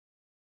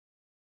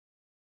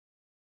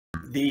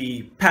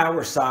the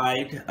power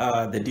side,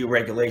 the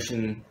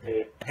deregulation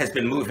has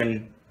been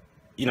moving,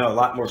 a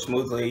lot more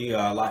smoothly,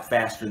 a lot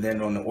faster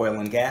than on the oil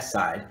and gas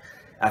side.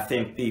 I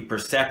think the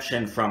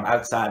perception from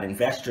outside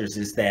investors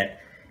is that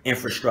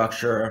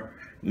infrastructure,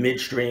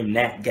 midstream,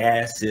 nat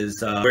gas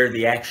is where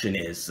the action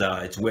is.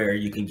 It's where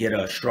you can get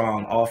a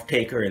strong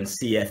off-taker in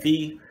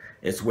CFE.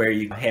 It's where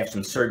you have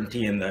some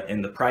certainty in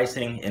the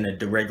pricing in a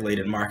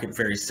deregulated market,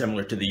 very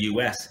similar to the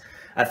U.S.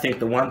 I think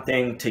the one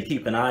thing to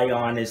keep an eye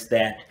on is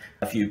that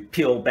if you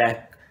peel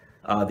back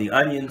the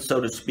onion, so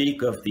to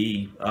speak, of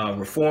the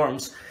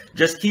reforms,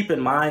 just keep in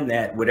mind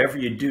that whatever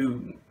you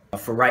do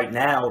for right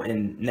now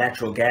in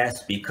natural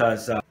gas,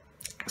 because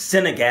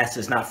Senegas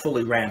is not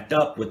fully ramped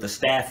up with the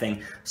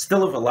staffing,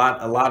 still a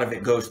lot of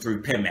it goes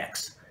through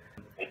Pemex.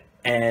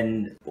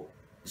 And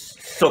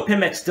so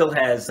Pemex still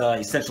has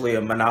essentially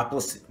a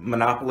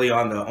monopoly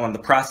on the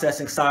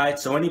processing side.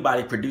 So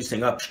anybody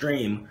producing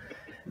upstream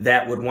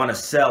that would want to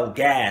sell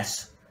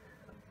gas,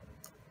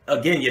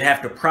 again, you'd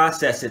have to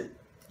process it,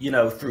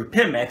 through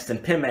Pemex,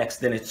 and Pemex,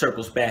 then it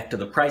circles back to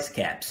the price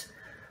caps,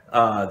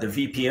 the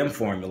VPM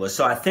formula.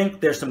 So I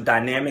think there's some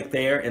dynamic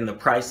there in the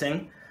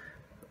pricing,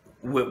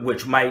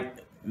 which might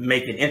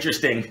make it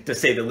interesting, to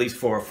say the least,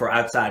 for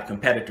outside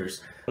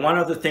competitors. One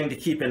other thing to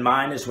keep in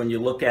mind is when you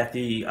look at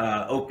the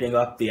opening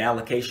up the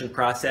allocation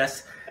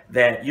process,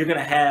 that you're going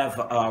to have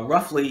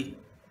roughly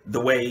the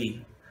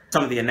way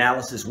some of the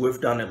analysis we've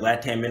done at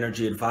Latam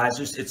Energy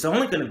Advisors, it's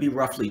only going to be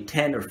roughly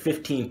 10 or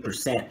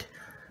 15%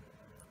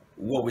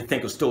 what we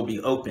think will still be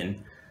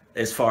open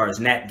as far as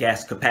nat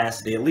gas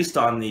capacity, at least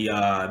on the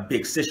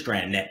big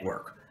Cistrand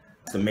network.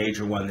 It's the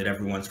major one that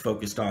everyone's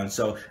focused on.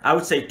 So I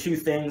would say two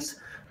things.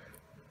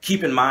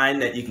 Keep in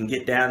mind that you can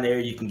get down there,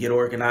 you can get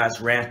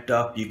organized, ramped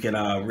up, you can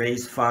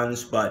raise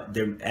funds, but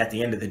at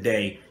the end of the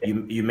day,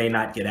 you may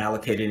not get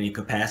allocated any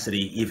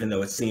capacity, even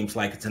though it seems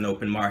like it's an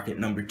open market.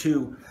 Number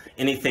two,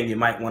 anything you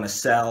might want to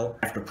sell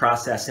after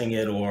processing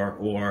it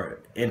or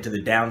into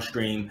the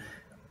downstream,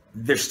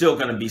 there's still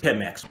going to be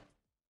Pemex.